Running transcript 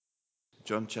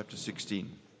John chapter 16.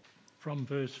 From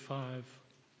verse 5.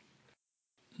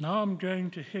 Now I'm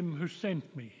going to him who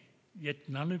sent me, yet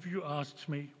none of you asks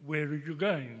me, where are you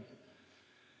going?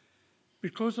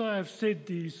 Because I have said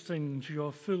these things, you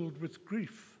are filled with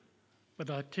grief. But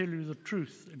I tell you the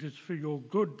truth, it is for your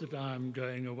good that I am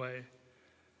going away.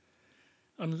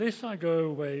 Unless I go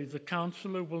away, the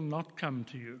counselor will not come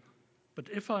to you. But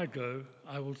if I go,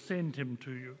 I will send him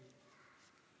to you.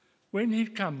 When he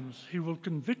comes, he will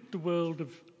convict the world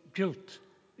of guilt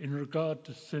in regard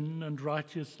to sin and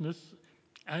righteousness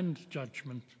and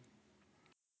judgment.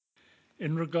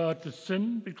 In regard to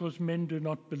sin, because men do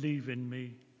not believe in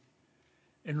me.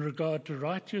 In regard to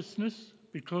righteousness,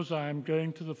 because I am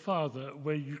going to the Father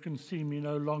where you can see me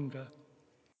no longer.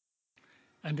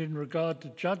 And in regard to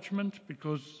judgment,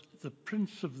 because the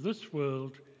prince of this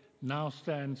world now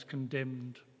stands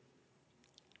condemned.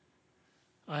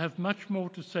 I have much more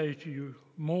to say to you,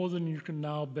 more than you can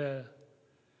now bear.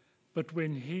 But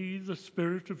when he, the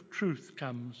Spirit of truth,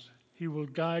 comes, he will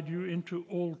guide you into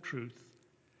all truth.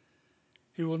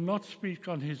 He will not speak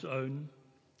on his own.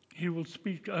 He will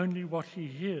speak only what he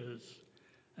hears,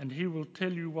 and he will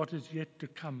tell you what is yet to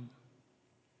come.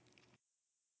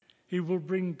 He will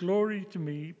bring glory to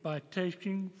me by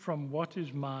taking from what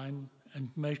is mine and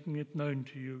making it known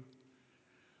to you.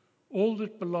 All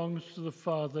that belongs to the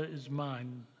Father is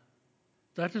mine.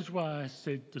 That is why I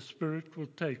said the Spirit will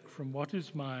take from what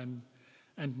is mine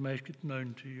and make it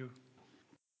known to you.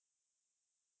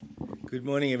 Good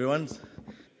morning, everyone.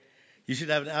 You should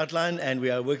have an outline, and we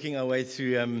are working our way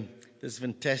through this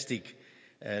fantastic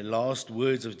last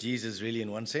words of Jesus, really, in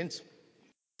one sense.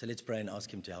 So let's pray and ask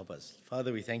him to help us.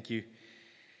 Father, we thank you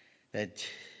that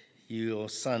your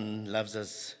Son loves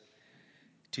us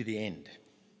to the end.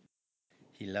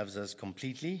 He loves us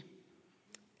completely,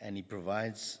 and he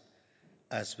provides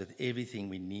us with everything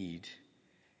we need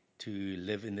to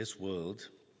live in this world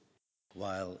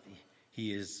while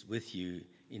he is with you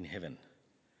in heaven.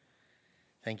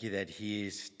 Thank you that he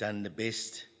has done the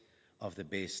best of the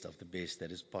best of the best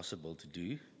that is possible to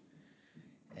do.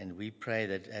 And we pray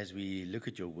that as we look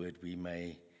at your word, we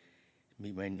may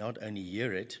not only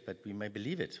hear it, but we may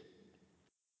believe it.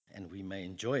 And we may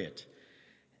enjoy it.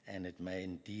 And it may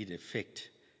indeed affect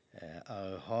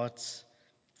our hearts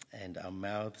and our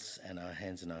mouths and our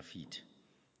hands and our feet.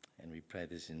 And we pray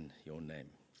this in your name.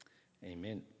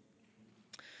 Amen.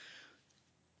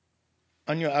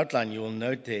 On your outline, you will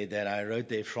note there that I wrote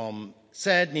there from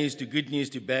sad news to good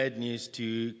news to bad news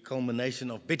to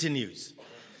culmination of bitter news.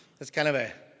 That's kind of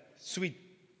a sweet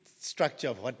structure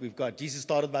of what we've got. Jesus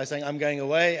started by saying, I'm going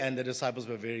away, and the disciples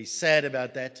were very sad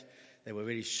about that. They were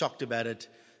very shocked about it.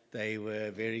 They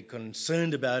were very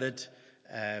concerned about it.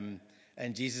 And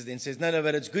Jesus then says, no,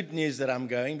 but it's good news that I'm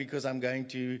going, because I'm going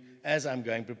to, as I'm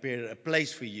going, prepare a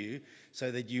place for you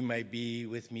so that you may be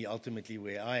with me ultimately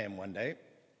where I am one day.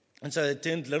 And so it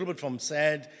turned a little bit from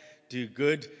sad to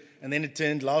good, and then it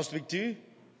turned last week to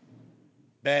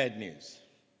bad news.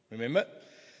 Remember?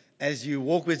 As you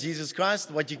walk with Jesus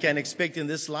Christ, what you can expect in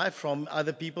this life from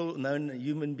other people, known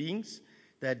human beings,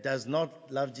 that does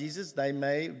not love Jesus, they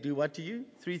may do what to you?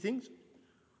 3 things.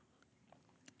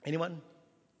 Anyone?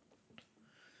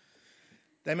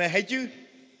 They may hate you.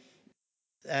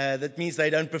 That means they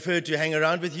don't prefer to hang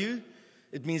around with you.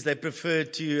 It means they prefer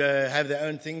to have their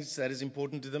own things that is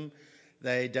important to them.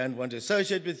 They don't want to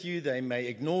associate with you. They may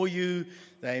ignore you.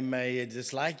 They may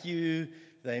dislike you.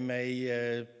 They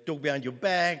may talk behind your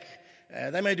back.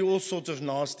 They may do all sorts of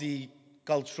nasty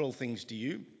cultural things to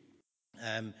you.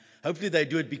 Hopefully they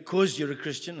do it because you're a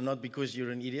Christian and not because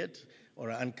you're an idiot or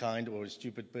an unkind or a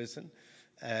stupid person.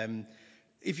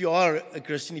 If you are a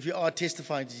Christian, if you are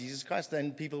testifying to Jesus Christ,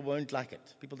 then people won't like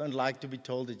it. People don't like to be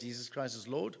told that Jesus Christ is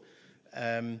Lord.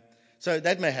 So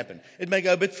that may happen. It may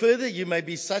go a bit further. You may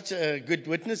be such a good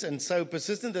witness and so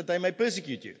persistent that they may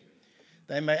persecute you.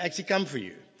 They may actually come for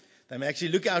you. They may actually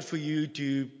look out for you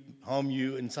to harm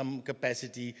you in some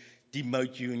capacity,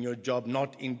 demote you in your job,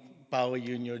 not empower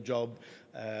you in your job,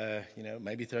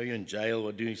 maybe throw you in jail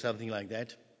or doing something like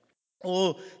that.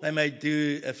 Or they may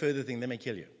do a further thing. They may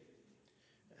kill you.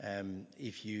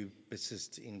 If you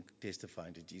persist in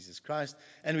testifying to Jesus Christ.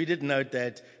 And we did note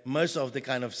that most of the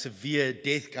kind of severe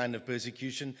death kind of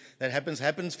persecution that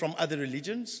happens from other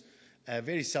religions,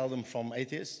 very seldom from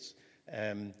atheists,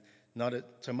 not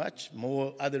so much.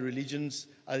 More other religions,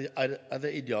 other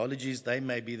ideologies, they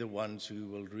may be the ones who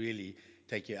will really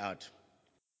take you out.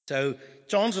 So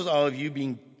chances are of you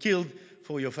being killed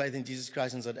for your faith in Jesus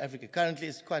Christ in South Africa currently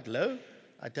is quite low,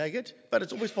 I take it, but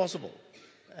it's always possible.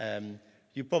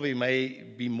 You probably may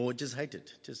be more just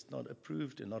hated, just not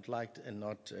approved and not liked and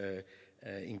not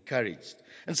encouraged.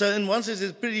 And so in one sense,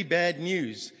 there's pretty bad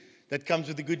news that comes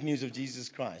with the good news of Jesus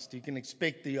Christ. You can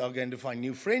expect that you are going to find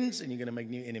new friends and you're going to make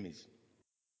new enemies.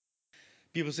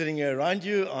 People sitting here around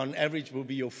you, on average, will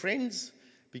be your friends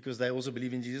because they also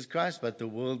believe in Jesus Christ, but the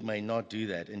world may not do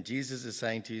that. And Jesus is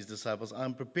saying to his disciples,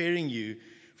 I'm preparing you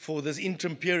for this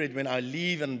interim period when I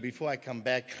leave and before I come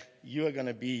back, you are going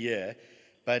to be here.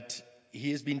 But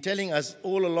he has been telling us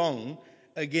all along,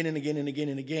 again and again and again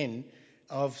and again,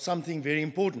 of something very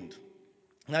important.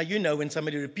 Now, you know when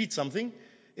somebody repeats something,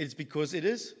 it's because it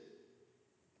is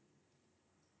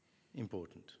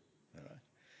important. All right.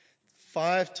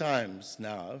 5 times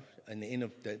now, in the end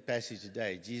of the passage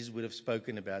today, Jesus would have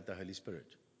spoken about the Holy Spirit.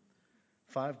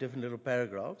 5 different little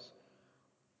paragraphs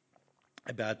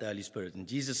about the Holy Spirit. And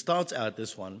Jesus starts out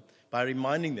this one by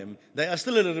reminding them they are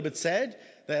still a little bit sad.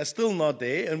 They are still not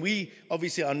there. And we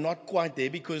obviously are not quite there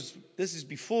because this is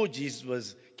before Jesus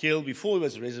was killed, before he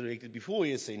was resurrected, before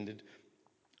he ascended,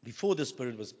 before the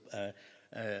Spirit was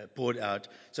poured out.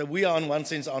 So we are, in one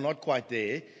sense, are not quite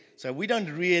there. So we don't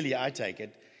really, I take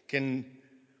it, can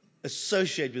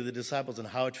associate with the disciples and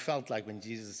how it felt like when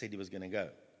Jesus said he was going to go.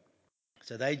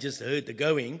 So they just heard the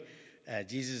going.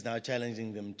 Jesus is now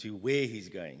challenging them to where he's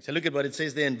going. So look at what it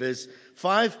says there in verse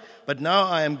 5. But now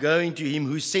I am going to him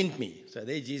who sent me. So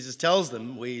there Jesus tells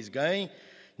them where he's going.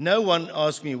 No one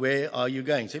asked me, where are you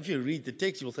going? So if you read the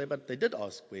text, you will say, but they did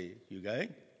ask where you're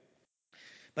going.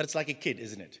 But it's like a kid,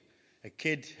 isn't it? A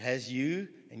kid has you,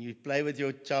 and you play with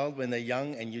your child when they're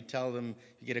young, and you tell them,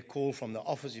 you get a call from the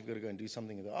office, you've got to go and do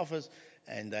something at the office,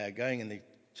 and they're going, and the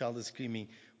child is screaming,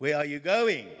 where are you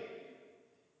going?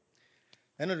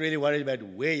 They're not really worried about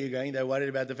where you're going, they're worried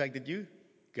about the fact that you're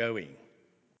going.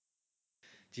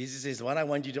 Jesus says, what I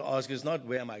want you to ask is not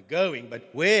where am I going, but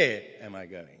where am I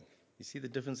going? You see the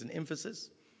difference in emphasis?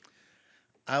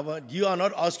 You are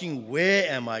not asking where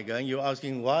am I going, you're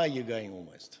asking why are you going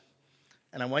almost.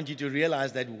 And I want you to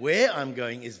realize that where I'm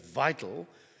going is vital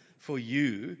for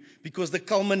you because the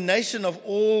culmination of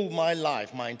all my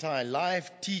life, my entire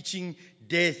life, teaching,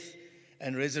 death,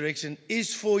 and resurrection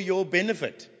is for your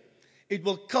benefit. It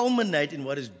will culminate in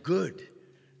what is good.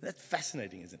 That's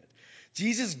fascinating, isn't it?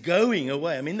 Jesus going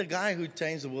away. I mean, the guy who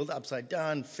changed the world upside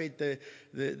down, fed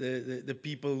the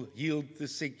people, healed the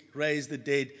sick, raised the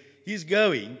dead. He's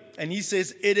going, and he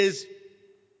says, it is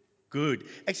good.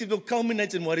 Actually, it will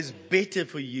culminate in what is better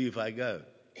for you if I go.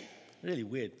 Really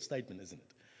weird statement, isn't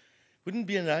it? Wouldn't it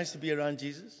be nice to be around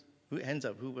Jesus? Hands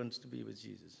up, who wants to be with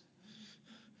Jesus?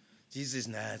 Jesus says,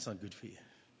 nah, it's not good for you.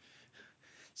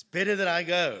 It's better that I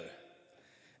go,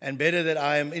 and better that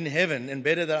I am in heaven, and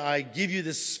better that I give you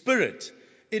the Spirit.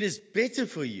 It is better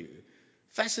for you.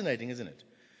 Fascinating, isn't it?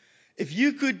 If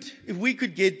we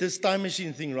could get this time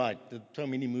machine thing right, that so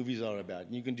many movies are about,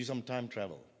 and you can do some time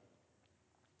travel,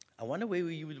 I wonder where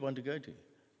you would want to go to.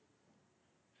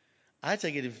 I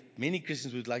take it if many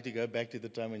Christians would like to go back to the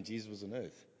time when Jesus was on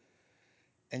earth.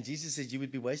 And Jesus said, you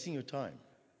would be wasting your time.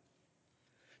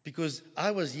 Because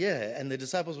I was here and the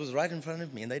disciples was right in front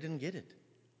of me and they didn't get it.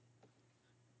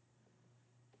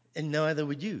 And neither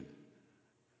would you.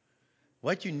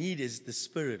 What you need is the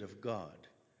Spirit of God.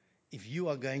 If you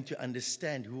are going to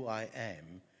understand who I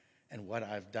am and what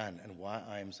I've done and why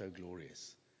I am so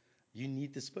glorious, you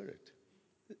need the Spirit.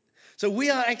 So we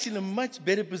are actually in a much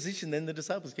better position than the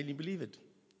disciples. Can you believe it?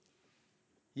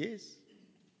 Yes.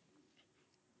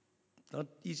 Not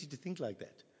easy to think like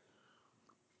that.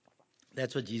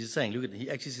 That's what Jesus is saying. Look at it. He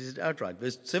actually says it outright.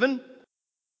 Verse 7.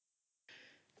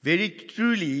 Very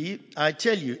truly, I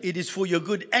tell you, it is for your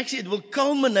good. Actually, it will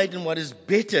culminate in what is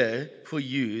better for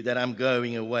you that I'm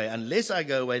going away. Unless I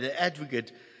go away, the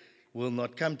advocate will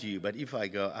not come to you. But if I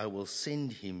go, I will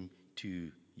send him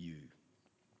to you.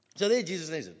 So there Jesus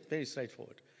says it. Very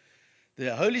straightforward.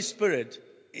 The Holy Spirit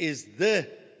is the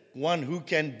one who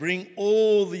can bring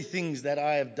all the things that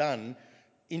I have done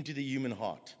into the human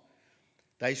heart.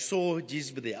 They saw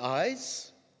Jesus with their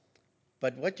eyes,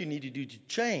 but what you need to do to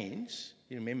change,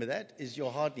 you remember that, is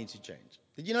your heart needs to change.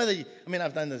 Did you know that?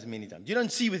 I've done this many times. You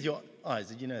don't see with your eyes.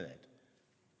 Did you know that?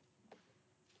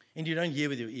 And you don't hear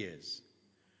with your ears.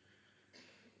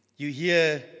 You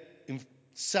hear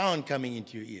sound coming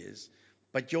into your ears,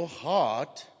 but your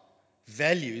heart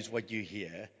values what you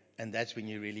hear, and that's when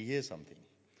you really hear something.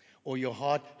 Or your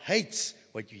heart hates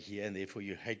what you hear, and therefore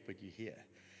you hate what you hear.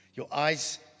 Your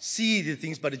eyes see the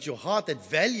things, but it's your heart that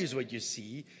values what you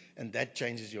see, and that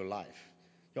changes your life.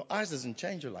 Your eyes doesn't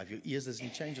change your life. Your ears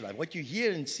doesn't change your life. What you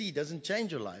hear and see doesn't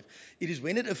change your life. It is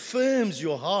when it affirms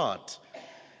your heart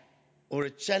or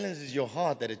it challenges your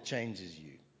heart that it changes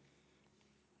you.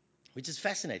 Which is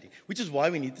fascinating. Which is why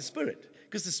we need the Spirit.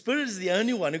 Because the Spirit is the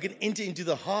only one who can enter into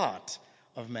the heart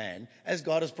of man, as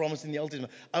God has promised in the Old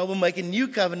Testament. I will make a new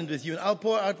covenant with you, and I'll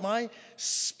pour out my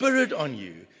Spirit on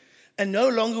you. And no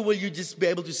longer will you just be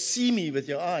able to see me with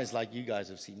your eyes like you guys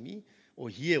have seen me, or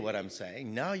hear what I'm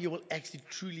saying. Now you will actually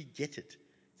truly get it.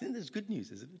 Isn't this good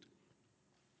news, isn't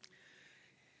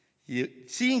it?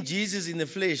 Seeing Jesus in the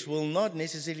flesh will not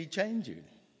necessarily change you.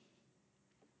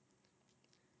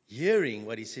 Hearing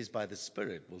what he says by the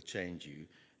Spirit will change you,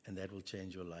 and that will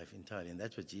change your life entirely. And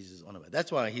that's what Jesus is on about.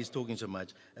 That's why he's talking so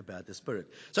much about the Spirit.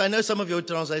 So I know some of your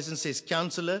translation says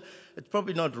counselor. It's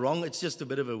probably not wrong. It's just a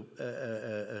bit of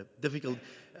a difficult.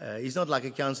 He's not like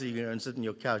a counselor. You can sit on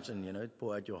your couch and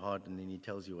pour out your heart, and then he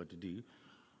tells you what to do.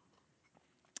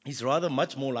 He's rather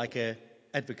much more like an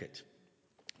advocate.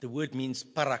 The word means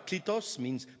parakletos,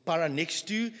 means para next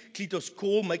to, kletos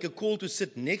call, make a call to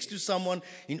sit next to someone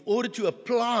in order to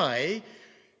apply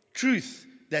truth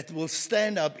that will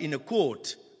stand up in a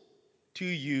court to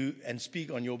you and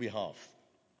speak on your behalf.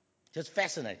 Just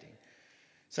fascinating.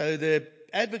 So the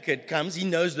advocate comes, he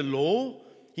knows the law,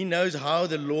 he knows how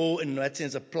the law in that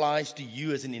sense applies to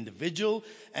you as an individual,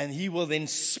 and he will then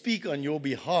speak on your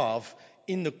behalf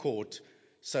in the court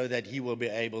so that he will be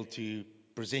able to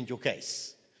present your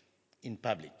case in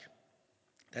public.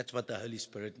 That's what the Holy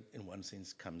Spirit, in one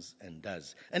sense, comes and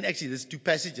does. And actually, there's two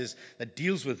passages that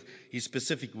deals with his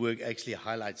specific work actually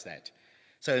highlights that.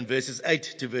 So in verses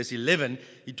 8 to verse 11,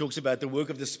 he talks about the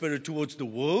work of the Spirit towards the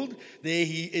world. There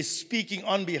he is speaking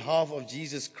on behalf of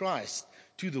Jesus Christ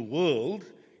to the world.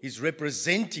 He's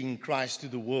representing Christ to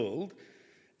the world.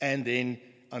 And then,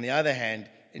 on the other hand,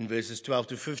 in verses 12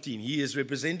 to 15, he is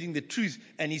representing the truth,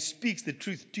 and he speaks the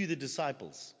truth to the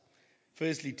disciples.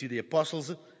 Firstly to the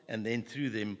apostles, and then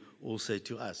through them also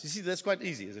to us. You see, that's quite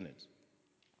easy, isn't it?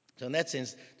 So in that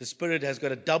sense, the Spirit has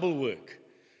got a double work.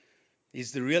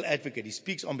 He's the real advocate. He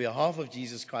speaks on behalf of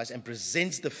Jesus Christ and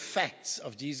presents the facts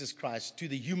of Jesus Christ to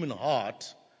the human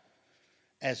heart,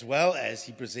 as well as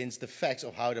he presents the facts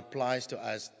of how it applies to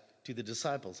us, to the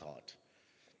disciples' heart.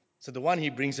 So the one he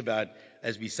brings about,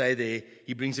 as we say there,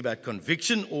 he brings about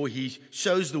conviction, or he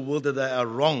shows the world that they are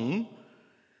wrong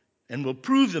and will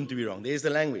prove them to be wrong. There's the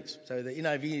language. So the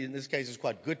NIV in this case is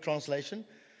quite good translation.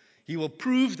 He will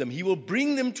prove them. He will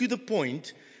bring them to the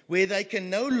point where they can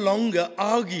no longer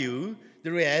argue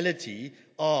the reality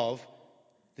of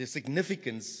the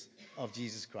significance of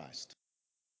Jesus Christ.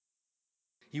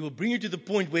 He will bring you to the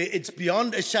point where it's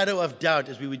beyond a shadow of doubt,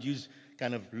 as we would use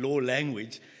kind of law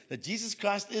language, that Jesus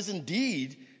Christ is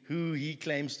indeed who he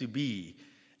claims to be.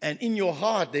 And in your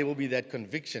heart, there will be that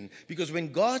conviction. Because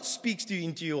when God speaks to you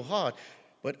into your heart,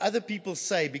 what other people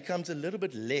say becomes a little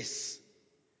bit less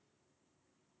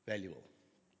valuable.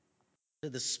 So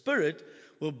the Spirit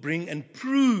will bring and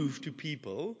prove to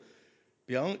people,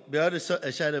 beyond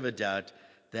a shadow of a doubt,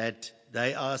 that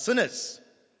they are sinners.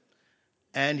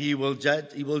 And he will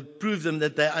prove them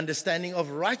that their understanding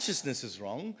of righteousness is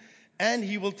wrong. And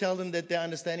he will tell them that their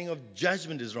understanding of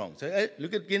judgment is wrong. So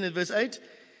look again at verse 8.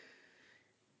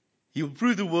 He will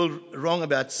prove the world wrong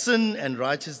about sin and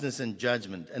righteousness and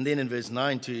judgment. And then in verse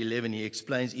 9 to 11, he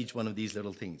explains each one of these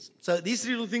little things. So these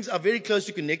three little things are very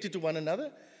closely connected to one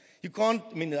another.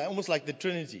 They're almost like the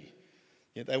Trinity.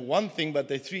 They're one thing, but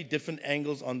they're three different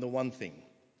angles on the one thing.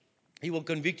 He will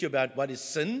convict you about what is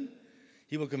sin.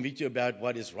 He will convict you about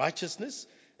what is righteousness.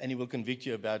 And he will convict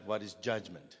you about what is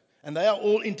judgment. And they are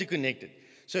all interconnected.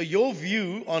 So your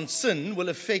view on sin will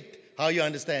affect how you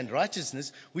understand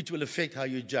righteousness, which will affect how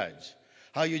you judge.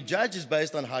 How you judge is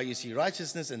based on how you see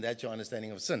righteousness, and that's your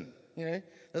understanding of sin.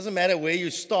 Doesn't matter where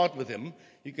you start with him.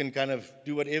 You can kind of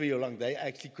do whatever you like. They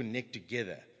actually connect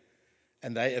together,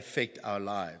 and they affect our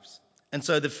lives. And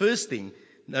so the first thing,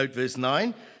 note verse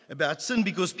 9, about sin,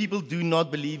 because people do not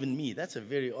believe in me. That's a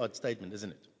very odd statement,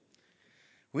 isn't it?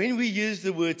 When we use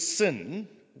the word sin,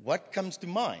 what comes to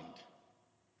mind?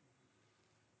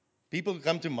 People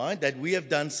come to mind that we have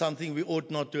done something we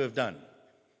ought not to have done.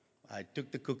 I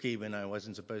took the cookie when I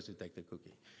wasn't supposed to take the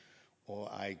cookie. Or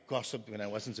I gossiped when I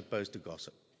wasn't supposed to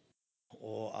gossip.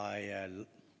 Or a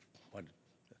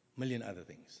million other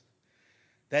things.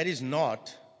 That is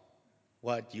not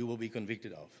what you will be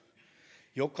convicted of.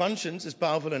 Your conscience is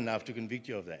powerful enough to convict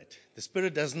you of that. The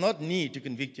Spirit does not need to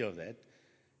convict you of that.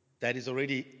 That is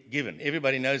already given.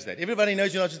 Everybody knows that. Everybody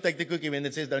knows you're not to take the cookie when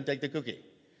it says don't take the cookie.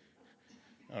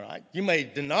 All right. You may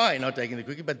deny not taking the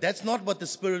cookie, but that's not what the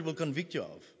Spirit will convict you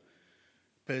of,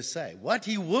 per se. What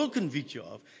he will convict you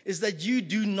of is that you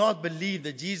do not believe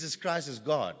that Jesus Christ is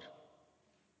God.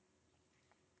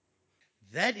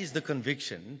 That is the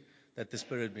conviction that the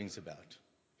Spirit brings about.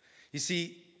 You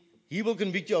see, he will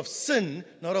convict you of sin,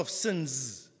 not of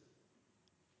sins.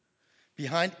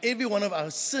 Behind every one of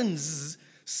our sins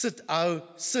our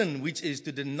sin, which is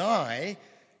to deny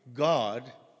God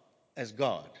as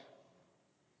God.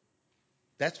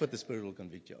 That's what the Spirit will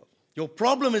convict you of. Your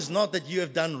problem is not that you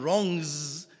have done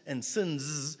wrongs and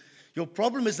sins. Your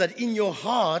problem is that in your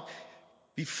heart,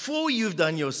 before you've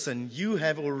done your sin, you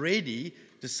have already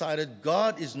decided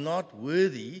God is not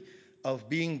worthy of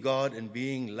being God and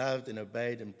being loved and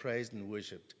obeyed and praised and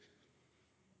worshipped.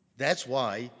 That's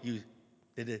why you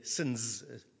did a sins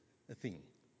a thing.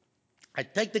 I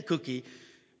take the cookie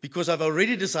because I've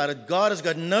already decided God has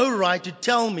got no right to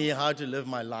tell me how to live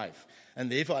my life. And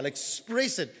therefore I'll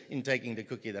express it in taking the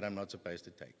cookie that I'm not supposed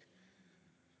to take.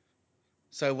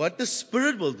 So what the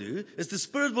Spirit will do is the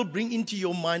Spirit will bring into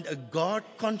your mind a God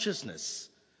consciousness.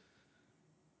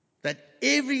 That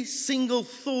every single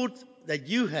thought that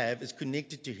you have is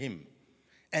connected to Him.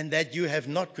 And that you have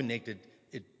not connected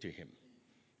it to Him.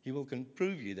 He will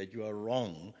prove you that you are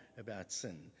wrong about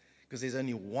sin. Because there's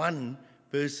only one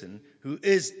person who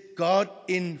is God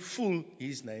in full.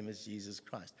 His name is Jesus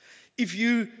Christ. If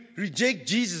you reject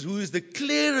Jesus, who is the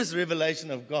clearest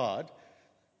revelation of God,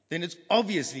 then it's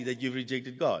obviously that you've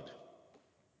rejected God.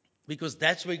 Because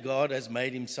that's where God has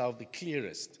made Himself the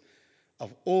clearest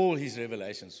of all His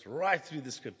revelations, right through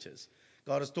the Scriptures.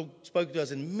 God has spoken to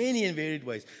us in many and varied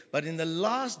ways. But in the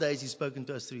last days, He's spoken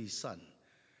to us through His Son.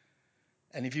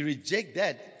 And if you reject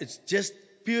that, it's just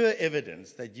pure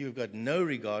evidence that you've got no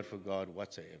regard for God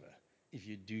whatsoever if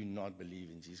you do not believe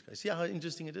in Jesus Christ. See how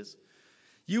interesting it is?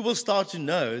 You will start to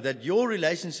know that your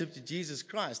relationship to Jesus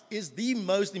Christ is the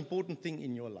most important thing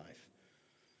in your life.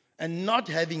 And not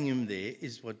having Him there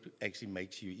is what actually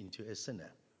makes you into a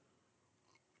sinner.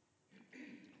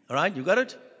 All right, you got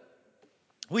it?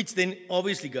 Which then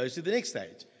obviously goes to the next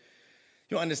stage.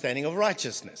 Your understanding of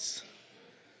righteousness.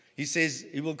 He says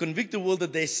He will convict the world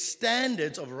that their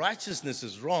standards of righteousness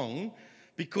is wrong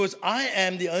because I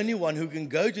am the only one who can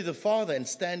go to the Father and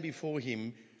stand before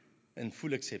Him in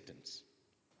full acceptance.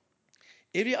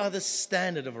 Every other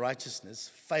standard of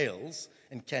righteousness fails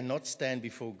and cannot stand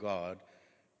before God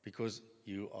because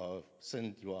you are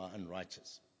sinned, you are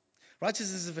unrighteous.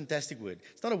 Righteousness is a fantastic word.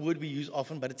 It's not a word we use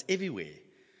often, but it's everywhere.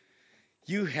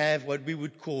 You have what we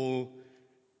would call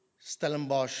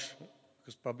Stellenbosch,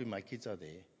 because probably my kids are there.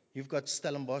 You've got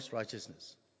Stellenbosch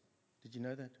righteousness. Did you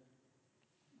know that?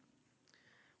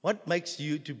 What makes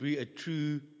you to be a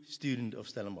true student of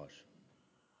Stellenbosch?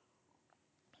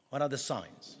 What are the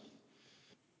signs?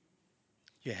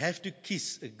 You have to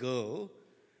kiss a girl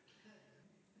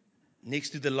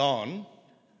next to the lawn,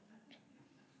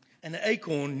 and an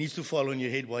acorn needs to fall on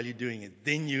your head while you're doing it.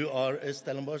 Then you are a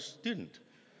Stellenbosch student.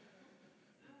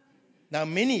 Now,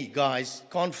 many guys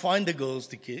can't find the girls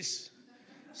to kiss,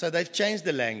 so they've changed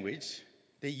the language.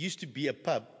 There used to be a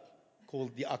pub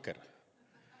called the Akker.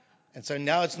 And so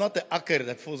now it's not the Akker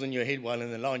that falls on your head while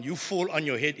in the lawn. You fall on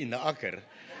your head in the Akker.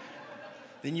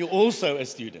 Then you're also a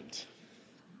student.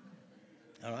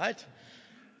 All right?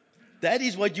 That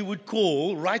is what you would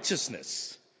call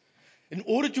righteousness. In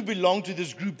order to belong to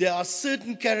this group, there are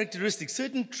certain characteristics,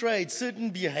 certain traits,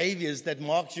 certain behaviors that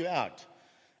mark you out.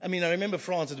 I mean, I remember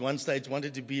Franz at one stage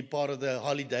wanted to be part of the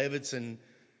Harley Davidson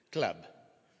club.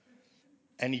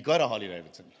 And he got a Harley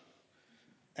Davidson.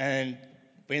 And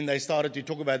when they started to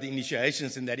talk about the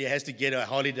initiations and that he has to get a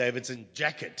Harley Davidson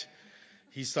jacket,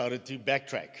 he started to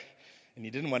backtrack. And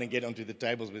he didn't want to get onto the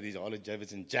tables with his Harley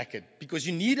Davidson jacket because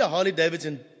you need a Harley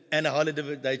Davidson and a Harley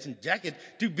Davidson jacket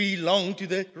to belong to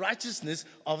the righteousness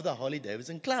of the Harley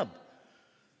Davidson club.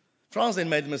 Franz then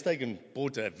made the mistake and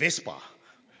bought a Vespa.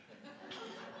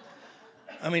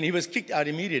 I mean, he was kicked out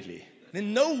immediately. There's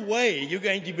no way you're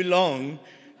going to belong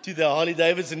to the Harley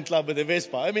Davidson club with a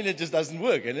Vespa. I mean, it just doesn't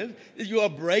work, isn't it? You are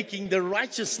breaking the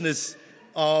righteousness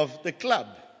of the club.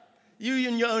 You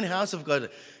in your own house have got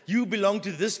it. You belong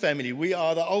to this family. We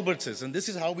are the Albertses, and this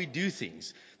is how we do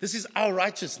things. This is our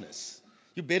righteousness.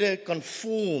 You better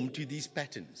conform to these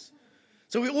patterns.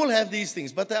 So we all have these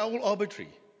things, but they're all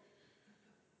arbitrary.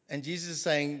 And Jesus is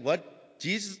saying what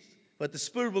the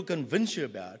Spirit will convince you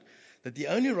about, that the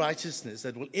only righteousness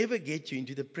that will ever get you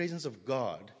into the presence of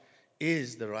God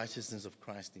is the righteousness of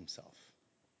Christ Himself.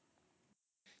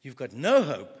 You've got no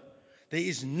hope. There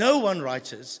is no one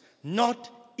righteous, not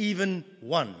even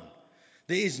one.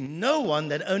 There is no one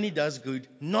that only does good,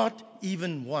 not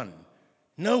even one.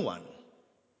 No one.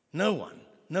 No one.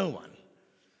 No one.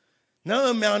 No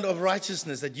amount of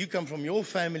righteousness that you come from your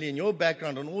family and your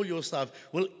background and all your stuff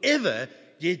will ever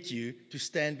get you to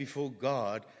stand before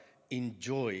God in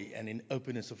joy and in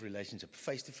openness of relationship,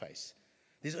 face to face.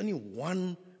 There's only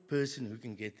one person who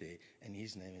can get there, and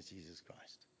His name is Jesus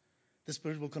Christ. The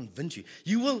Spirit will convince you.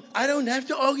 I don't have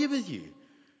to argue with you.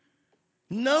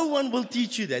 No one will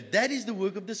teach you that. That is the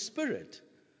work of the Spirit.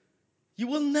 You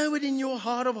will know it in your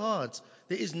heart of hearts.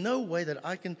 There is no way that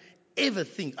I can ever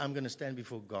think I'm going to stand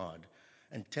before God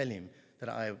and tell him that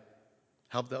I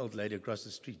helped the old lady across the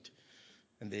street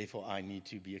and therefore I need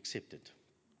to be accepted.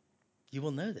 You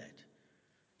will know that.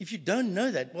 If you don't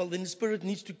know that, well, then the Spirit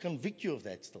needs to convict you of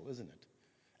that still, isn't it?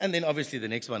 And then obviously the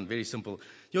next one, very simple.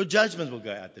 Your judgment will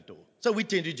go out the door. So we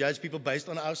tend to judge people based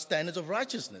on our standards of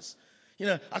righteousness.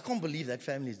 I can't believe that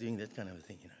family is doing that kind of a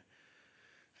thing,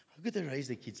 How could they raise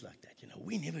their kids like that?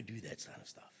 We never do that kind of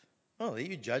stuff. Oh,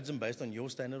 you judge them based on your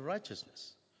standard of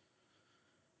righteousness.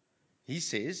 He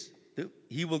says that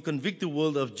he will convict the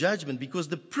world of judgment because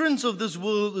the prince of this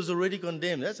world is already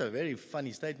condemned. That's a very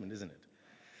funny statement, isn't it?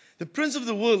 The prince of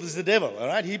the world is the devil, all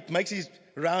right? He makes his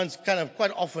rounds kind of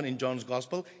quite often in John's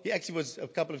gospel. He actually was a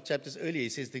couple of chapters earlier. He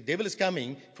says, the devil is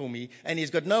coming for me and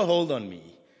he's got no hold on me.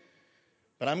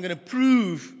 But I'm going to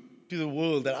prove to the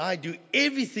world that I do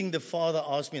everything the Father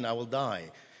asks me and I will die.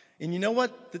 And you know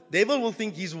what? The devil will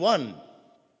think he's won.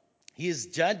 He has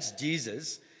judged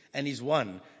Jesus and he's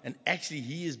won. And actually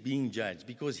he is being judged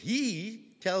because he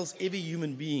tells every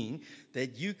human being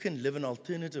that you can live an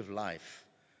alternative life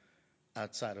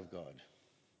outside of God.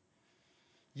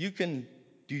 You can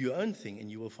do your own thing and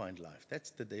you will find life.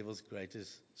 That's the devil's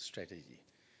greatest strategy.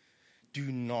 Do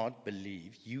not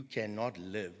believe you cannot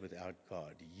live without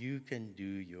God. You can do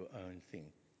your own thing.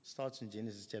 Starts in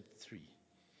Genesis chapter 3.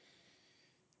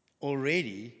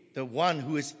 Already, the one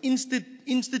who has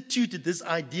instituted this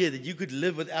idea that you could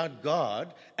live without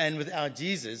God and without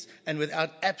Jesus and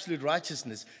without absolute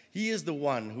righteousness, he is the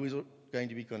one who is going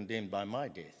to be condemned by my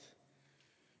death.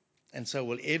 And so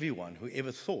will everyone who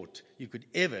ever thought you could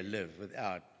ever live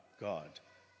without God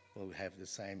will have the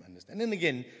same understanding. And then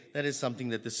again, that is something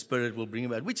that the Spirit will bring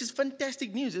about, which is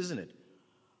fantastic news, isn't it?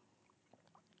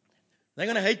 They're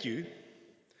going to hate you.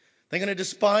 They're going to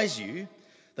despise you.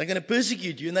 They're going to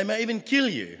persecute you, and they may even kill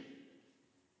you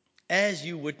as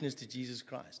you witness to Jesus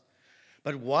Christ.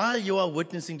 But while you are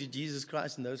witnessing to Jesus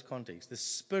Christ in those contexts, the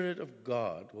Spirit of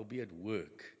God will be at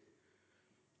work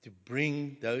to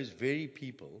bring those very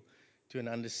people to an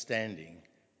understanding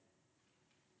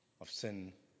of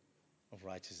sin, of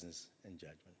righteousness, and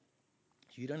judgment.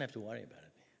 You don't have to worry about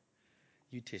it.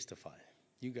 You testify.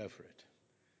 You go for it.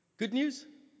 Good news?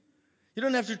 You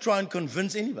don't have to try and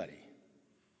convince anybody.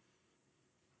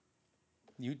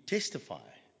 You testify.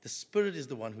 The Spirit is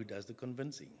the one who does the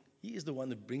convincing. He is the one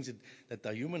that brings it, that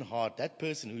the human heart, that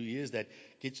person who hears that,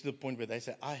 gets to the point where they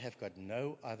say, I have got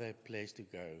no other place to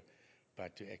go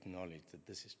but to acknowledge that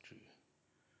this is true.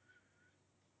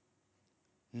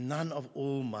 None of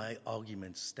all my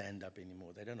arguments stand up anymore.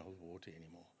 They don't hold water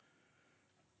anymore.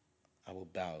 I will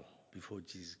bow before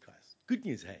Jesus Christ. Good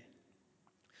news, hey?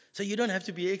 So you don't have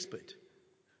to be an expert.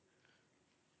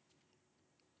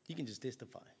 You can just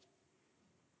testify.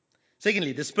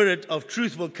 Secondly, the Spirit of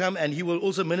truth will come and he will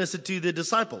also minister to the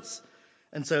disciples.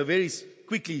 And so very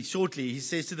quickly, shortly, he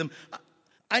says to them,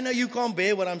 I know you can't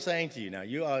bear what I'm saying to you now.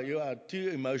 You are too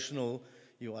emotional.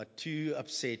 You are too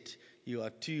upset. You are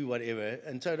too whatever.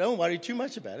 And so don't worry too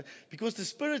much about it, because the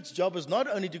Spirit's job is not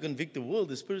only to convict the world,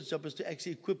 the Spirit's job is to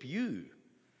actually equip you.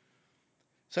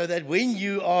 So that when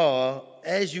you are,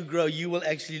 as you grow, you will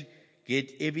actually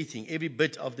get everything, every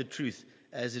bit of the truth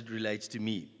as it relates to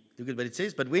me. Look at what it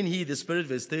says. But when he, the Spirit,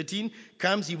 verse 13,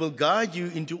 comes, he will guide you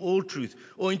into all truth,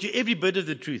 or into every bit of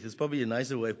the truth. It's probably a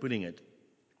nicer way of putting it.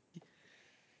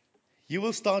 You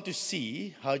will start to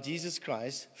see how Jesus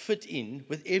Christ fit in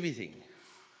with everything.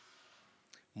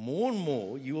 More and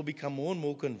more, you will become more and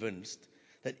more convinced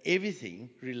that everything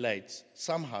relates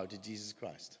somehow to Jesus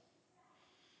Christ.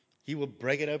 He will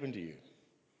break it open to you.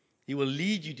 He will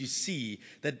lead you to see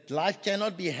that life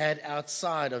cannot be had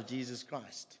outside of Jesus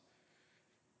Christ.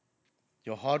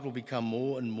 Your heart will become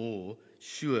more and more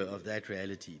sure of that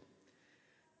reality.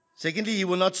 Secondly, he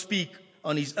will not speak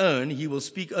on his own. He will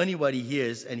speak only what he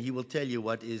hears, and he will tell you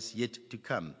what is yet to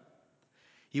come.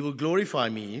 He will glorify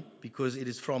me, because it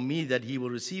is from me that he will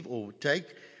receive or take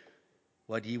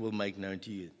what he will make known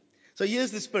to you. So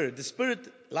here's the Spirit. The Spirit,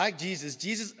 like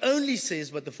Jesus only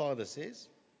says what the Father says,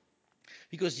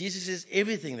 because Jesus says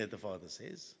everything that the Father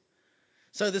says.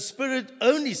 So the Spirit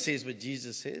only says what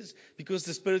Jesus says, because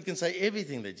the Spirit can say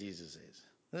everything that Jesus says.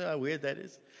 You know how weird that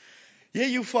is? Here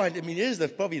you find, here's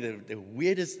probably the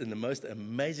weirdest and the most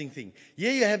amazing thing.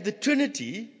 Here you have the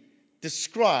Trinity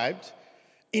described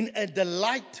in a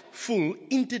delightful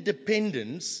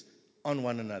interdependence on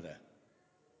one another.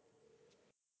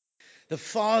 The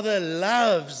Father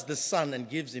loves the Son and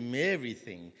gives him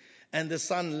everything. And the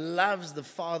Son loves the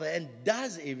Father and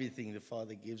does everything the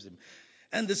Father gives him.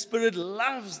 And the Spirit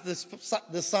loves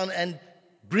the Son and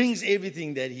brings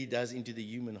everything that He does into the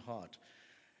human heart.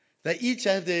 They each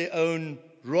have their own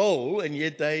role, and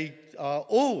yet they are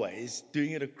always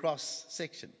doing it across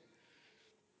section.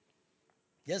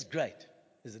 That's great,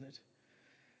 isn't it?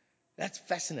 That's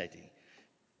fascinating.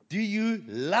 Do you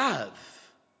love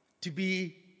to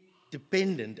be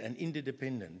dependent and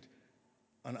interdependent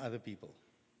on other people?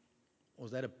 Or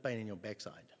is that a pain in your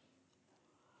backside?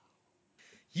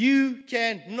 You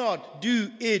cannot do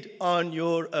it on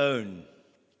your own.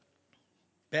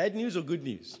 Bad news or good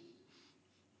news?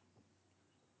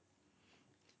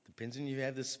 Depends on if you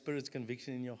have the Spirit's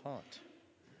conviction in your heart.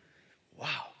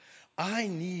 Wow. I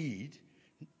need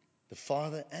the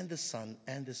Father and the Son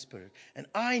and the Spirit. And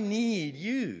I need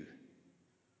you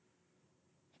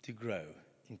to grow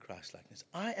in Christ-likeness.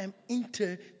 I am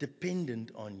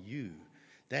interdependent on you.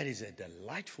 That is a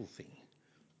delightful thing.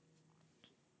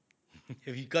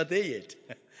 Have you got there yet?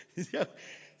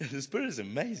 The Spirit is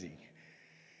amazing.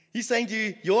 He's saying to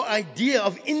you, your idea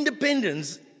of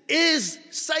independence is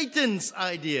Satan's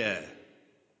idea.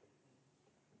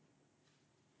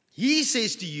 He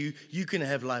says to you, you can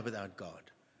have life without God.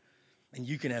 And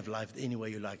you can have life any way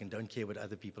you like and don't care what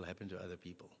other people happen to other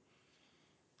people.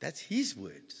 That's his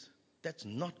words. That's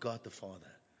not God the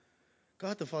Father.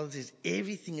 God the Father says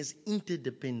everything is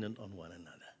interdependent on one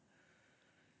another.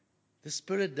 The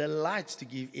Spirit delights to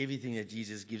give everything that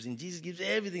Jesus gives. And Jesus gives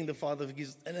everything the Father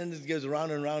gives. And then it goes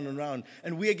round and round and round.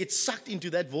 And we get sucked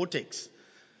into that vortex,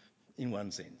 in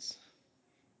one sense.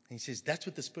 And he says that's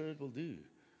what the Spirit will do.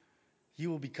 You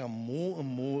will become more and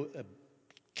more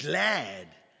glad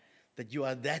that you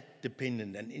are that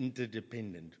dependent and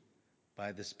interdependent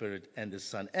by the Spirit and the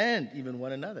Son and even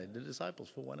one another, the disciples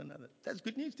for one another. That's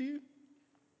good news to you.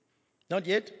 Not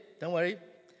yet. Don't worry.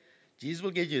 Jesus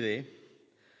will get you there.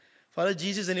 Follow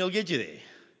Jesus and he'll get you there.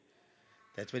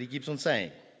 That's what he keeps on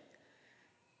saying.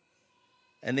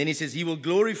 And then he says, he will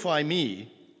glorify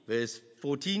me, verse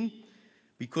 14,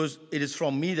 because it is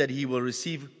from me that he will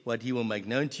receive what he will make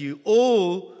known to you.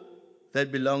 All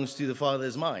that belongs to the Father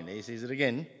is mine. He says it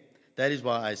again. That is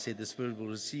why I said the Spirit will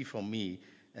receive from me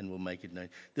and will make it known.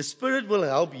 The Spirit will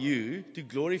help you to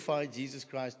glorify Jesus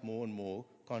Christ more and more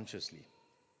consciously.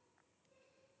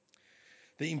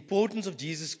 The importance of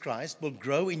Jesus Christ will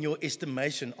grow in your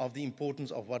estimation of the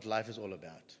importance of what life is all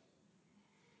about.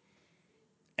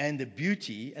 And the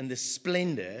beauty and the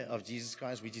splendor of Jesus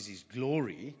Christ, which is his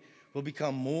glory, will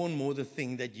become more and more the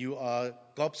thing that you are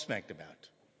gobsmacked about.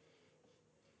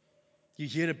 You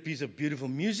hear a piece of beautiful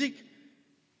music.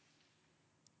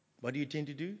 What do you tend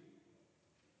to do?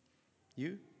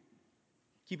 You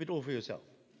keep it all for yourself.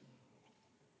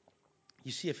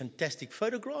 You see a fantastic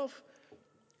photograph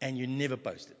and you never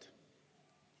post it.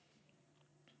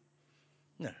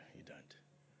 No, you don't.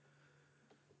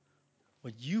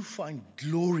 What you find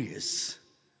glorious,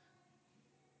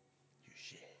 you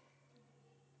share.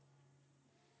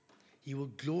 He will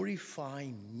glorify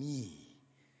me.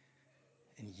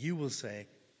 And you will say,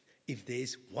 if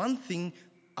there's one thing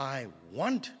I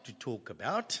want to talk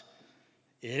about,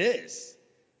 it is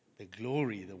the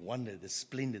glory, the wonder, the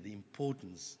splendor, the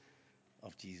importance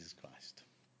of Jesus Christ.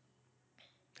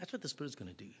 That's what the Spirit's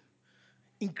going to do.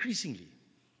 Increasingly.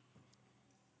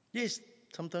 Yes,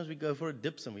 sometimes we go for a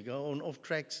dips and we go on off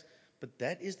tracks, but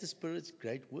that is the Spirit's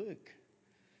great work.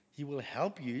 He will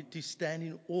help you to stand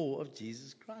in awe of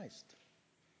Jesus Christ.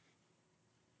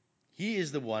 He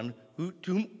is the one to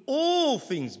whom all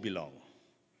things belong.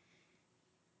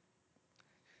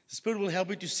 The Spirit will help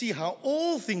you to see how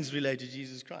all things relate to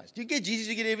Jesus Christ. You get Jesus,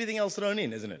 you get everything else thrown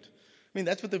in, isn't it? I mean,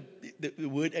 that's what the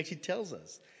word actually tells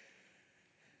us.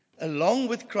 Along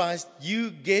with Christ,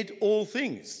 you get all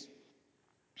things.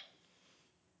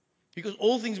 Because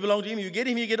all things belong to him. You get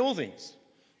him, you get all things.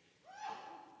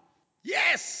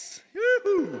 Yes!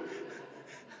 Woo-hoo!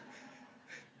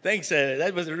 Thanks,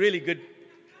 that was a really good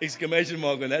exclamation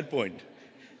mark on that point.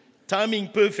 Timing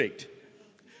perfect.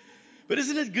 But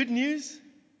isn't it good news?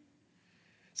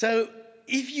 So,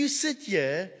 if you sit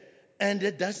here and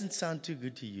it doesn't sound too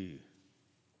good to you,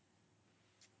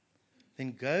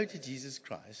 then go to Jesus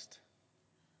Christ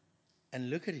and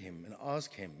look at him and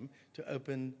ask him to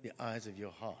open the eyes of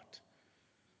your heart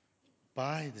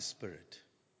by the Spirit,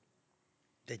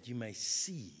 that you may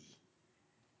see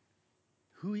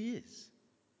who he is.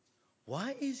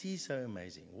 Why is he so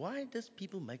amazing? Why does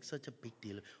people make such a big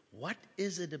deal? What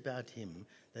is it about him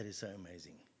that is so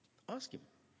amazing? Ask him.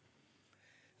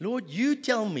 Lord, you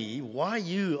tell me why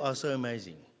you are so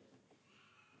amazing.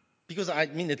 Because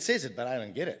it says it, but I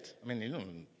don't get it.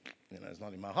 It's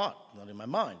not in my heart, it's not in my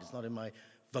mind, it's not in my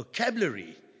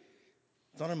vocabulary.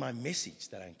 It's not in my message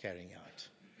that I'm carrying out.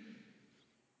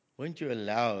 Won't you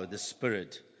allow the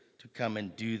Spirit to come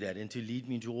and do that and to lead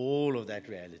me into all of that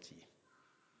reality?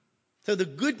 So the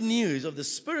good news of the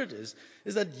Spirit is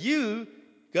that you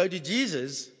go to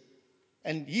Jesus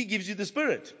and He gives you the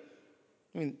Spirit.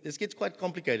 I mean, this gets quite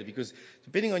complicated because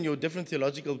depending on your different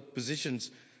theological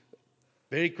positions,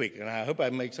 very quick, and I hope I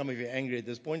make some of you angry at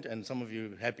this point and some of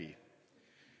you happy.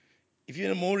 If you're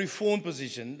in a more reformed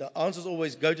position, the answer is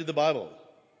always go to the Bible.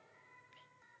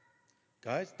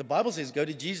 Guys, the Bible says go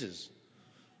to Jesus.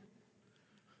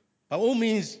 By all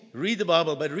means, read the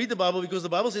Bible, but read the Bible because the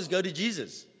Bible says go to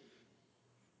Jesus.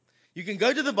 You can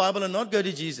go to the Bible and not go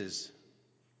to Jesus.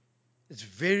 It's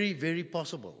very, very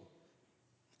possible.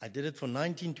 I did it for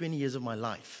 19, 20 years of my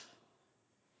life.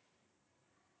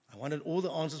 I wanted all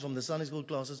the answers from the Sunday school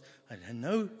classes. I had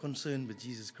no concern with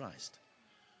Jesus Christ.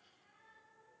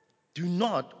 Do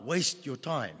not waste your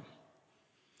time.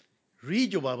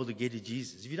 Read your Bible to get to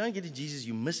Jesus. If you don't get to Jesus,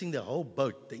 you're missing the whole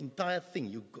boat, the entire thing.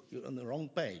 You're on the wrong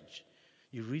page.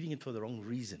 You're reading it for the wrong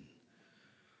reason.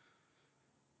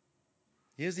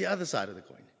 Here's the other side of the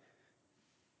coin.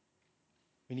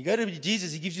 When you go to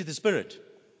Jesus, He gives you the Spirit.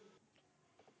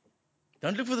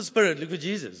 Don't look for the Spirit, look for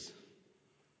Jesus.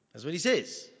 That's what He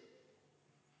says.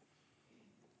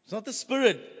 It's not the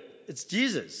Spirit, it's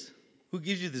Jesus who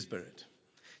gives you the Spirit.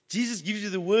 Jesus gives you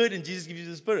the Word and Jesus gives you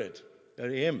the Spirit. Go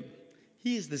to Him.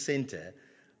 He is the center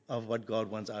of what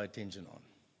God wants our attention on.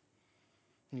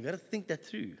 And you've got to think that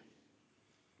through.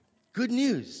 Good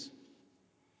news.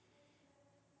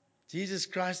 Jesus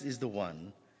Christ is the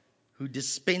one who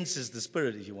dispenses the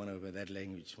Spirit, if you want to go that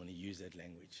language, want to use that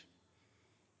language.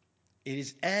 It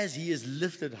is as He is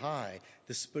lifted high,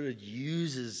 the Spirit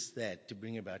uses that to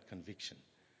bring about conviction.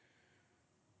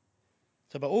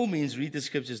 So by all means, read the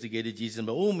scriptures to get to Jesus, and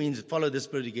by all means, follow the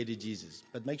Spirit to get to Jesus.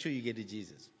 But make sure you get to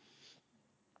Jesus.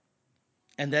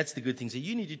 And that's the good thing. So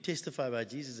you need to testify about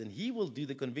Jesus, and He will do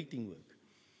the convicting work,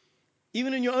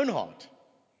 even in your own heart.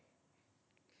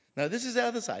 Now, this is the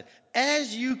other side.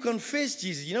 As you confess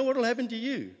Jesus, you know what will happen to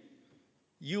you?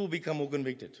 You will become more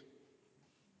convicted.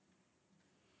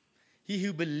 He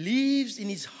who believes in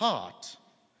his heart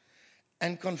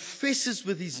and confesses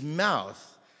with his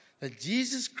mouth that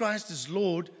Jesus Christ is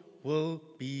Lord will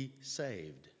be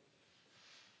saved.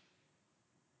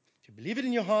 If you believe it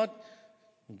in your heart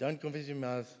and don't confess in your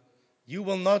mouth, you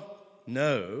will not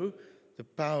know the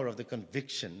power of the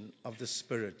conviction of the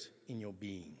Spirit in your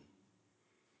being.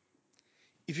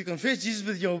 If you confess Jesus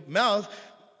with your mouth,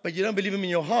 but you don't believe Him in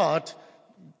your heart,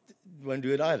 you won't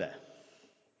do it either.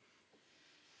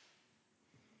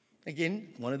 Again,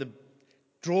 one of the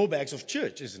drawbacks of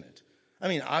church, isn't it? I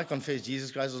mean, I confess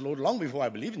Jesus Christ as Lord long before I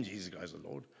believe in Jesus Christ as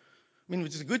Lord. I mean,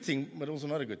 which is a good thing, but also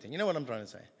not a good thing. You know what I'm trying to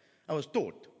say? I was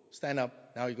taught, stand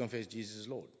up, now you confess Jesus as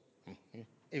Lord.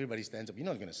 Everybody stands up. You're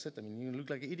not going to sit. I mean, you look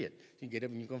like an idiot. You get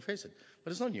up and you confess it.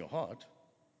 But it's not in your heart.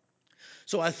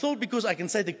 So I thought because I can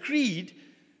say the creed,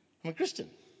 I'm a Christian.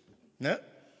 No,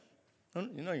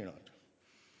 you're not.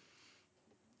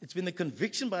 It's when the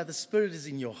conviction by the Spirit is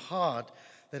in your heart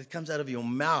that it comes out of your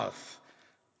mouth.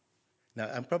 Now,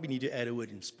 I probably need to add a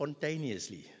word in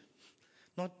spontaneously,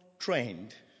 not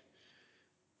trained.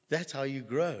 That's how you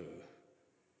grow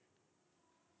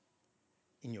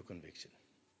in your conviction.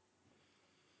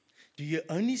 Do you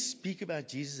only speak about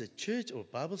Jesus at church or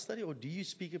Bible study, or do you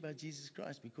speak about Jesus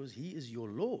Christ because He is your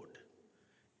Lord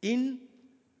in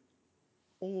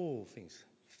all things?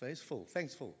 Faithful,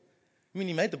 thankful. I mean,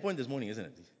 He made the point this morning, isn't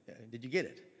it? Did you get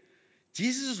it?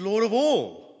 Jesus is Lord of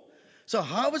all. So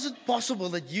how is it possible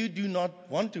that you do not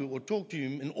want to or talk to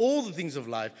Him in all the things of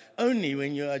life only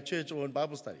when you're at church or in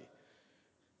Bible study?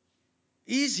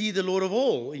 Is He the Lord of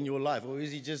all in your life, or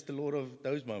is He just the Lord of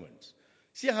those moments?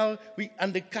 See how we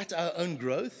undercut our own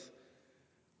growth?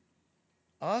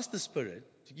 Ask the Spirit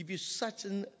to give you such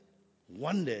a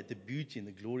wonder at the beauty and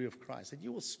the glory of Christ that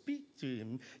you will speak to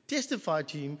Him, testify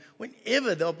to Him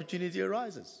whenever the opportunity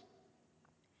arises.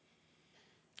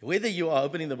 Whether you are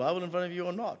opening the Bible in front of you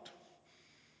or not.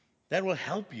 That will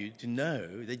help you to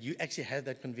know that you actually have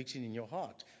that conviction in your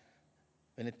heart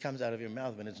when it comes out of your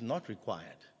mouth, when it's not required.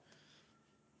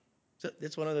 So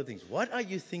that's one of the things. What are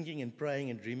you thinking and praying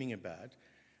and dreaming about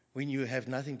when you have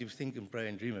nothing to think and pray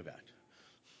and dream about?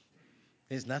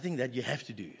 There's nothing that you have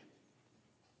to do.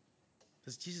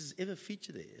 Does Jesus ever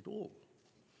feature there at all?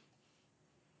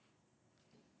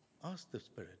 Ask the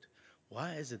Spirit,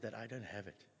 why is it that I don't have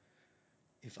it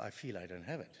if I feel I don't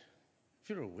have it? If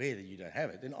you're aware that you don't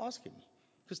have it, then ask Him,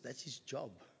 because that's His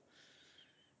job.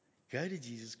 Go to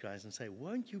Jesus Christ and say,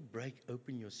 won't you break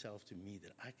open yourself to me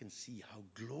that I can see how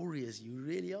glorious you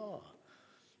really are?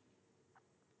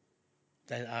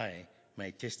 that I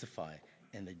may testify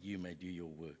and that you may do your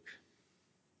work.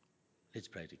 Let's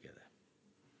pray together.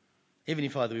 Heavenly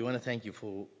Father, we want to thank you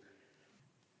for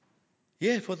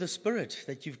the Spirit,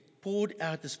 that you've poured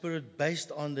out the Spirit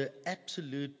based on the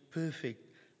absolute perfect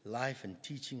life and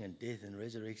teaching and death and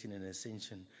resurrection and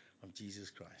ascension of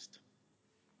Jesus Christ.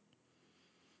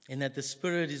 And that the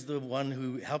Spirit is the one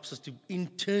who helps us to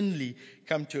internally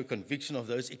come to a conviction of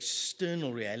those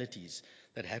external realities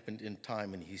that happened in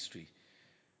time and history,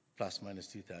 plus minus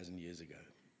 2,000 years ago.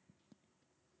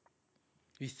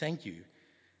 We thank you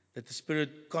that the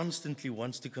Spirit constantly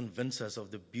wants to convince us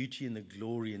of the beauty and the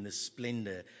glory and the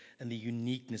splendor and the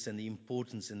uniqueness and the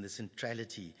importance and the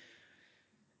centrality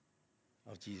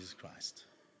of Jesus Christ.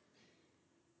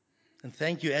 And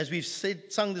thank you, as we've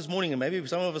sung this morning, and maybe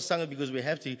some of us sung it because we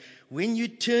have to, when you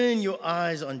turn your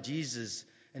eyes on Jesus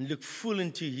and look full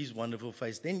into his wonderful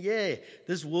face, then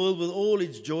this world with all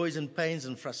its joys and pains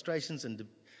and frustrations and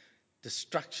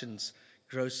destructions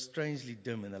grows strangely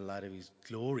dim in the light of his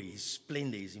glory, his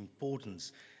splendor, his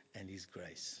importance, and his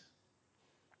grace.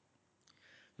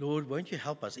 Lord, won't you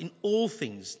help us in all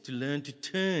things to learn to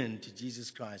turn to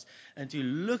Jesus Christ and to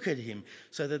look at him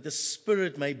so that the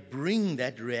Spirit may bring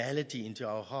that reality into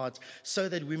our hearts so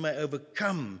that we may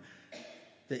overcome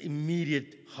the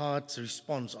immediate heart's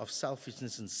response of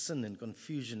selfishness and sin and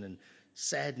confusion and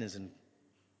sadness and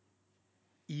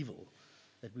evil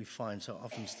that we find so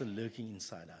often still lurking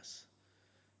inside us,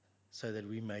 so that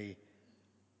we may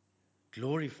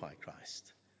glorify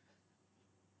Christ.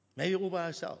 Maybe all by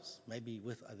ourselves, maybe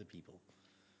with other people.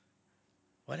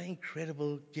 What an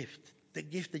incredible gift. The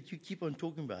gift that you keep on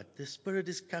talking about. The Spirit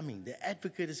is coming. The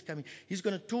Advocate is coming. He's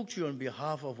going to talk to you on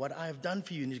behalf of what I have done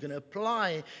for you. And he's going to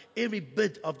apply every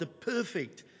bit of the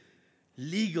perfect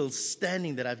legal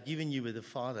standing that I've given you with the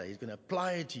Father. He's going to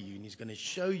apply it to you. And he's going to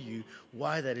show you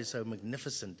why that is so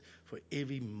magnificent for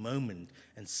every moment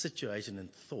and situation and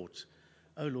thought.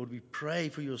 Oh Lord, we pray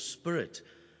for your Spirit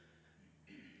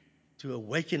to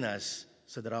awaken us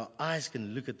so that our eyes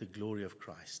can look at the glory of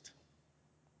Christ.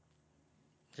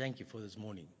 Thank you for this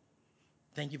morning.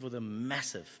 Thank you for the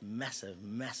massive, massive,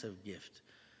 massive gift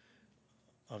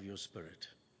of your Spirit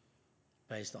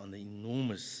based on the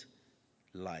enormous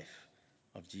life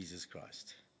of Jesus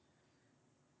Christ.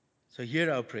 So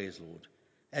hear our prayers, Lord,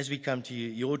 as we come to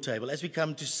your table, as we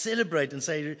come to celebrate and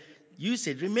say, you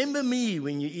said, remember me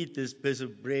when you eat this piece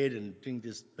of bread and drink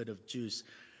this bit of juice.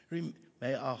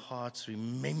 May our hearts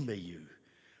remember you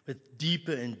with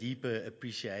deeper and deeper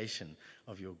appreciation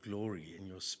of your glory and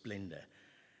your splendor.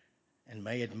 And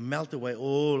may it melt away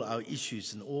all our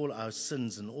issues and all our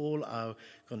sins and all our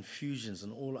confusions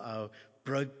and all our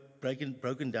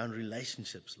broken down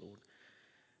relationships, Lord.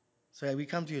 So we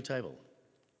come to your table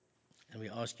and we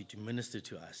ask you to minister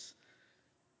to us,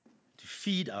 to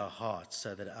feed our hearts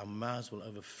so that our mouths will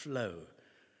overflow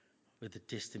with the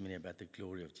testimony about the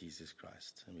glory of Jesus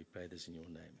Christ. And we pray this in your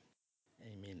name.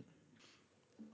 Amen.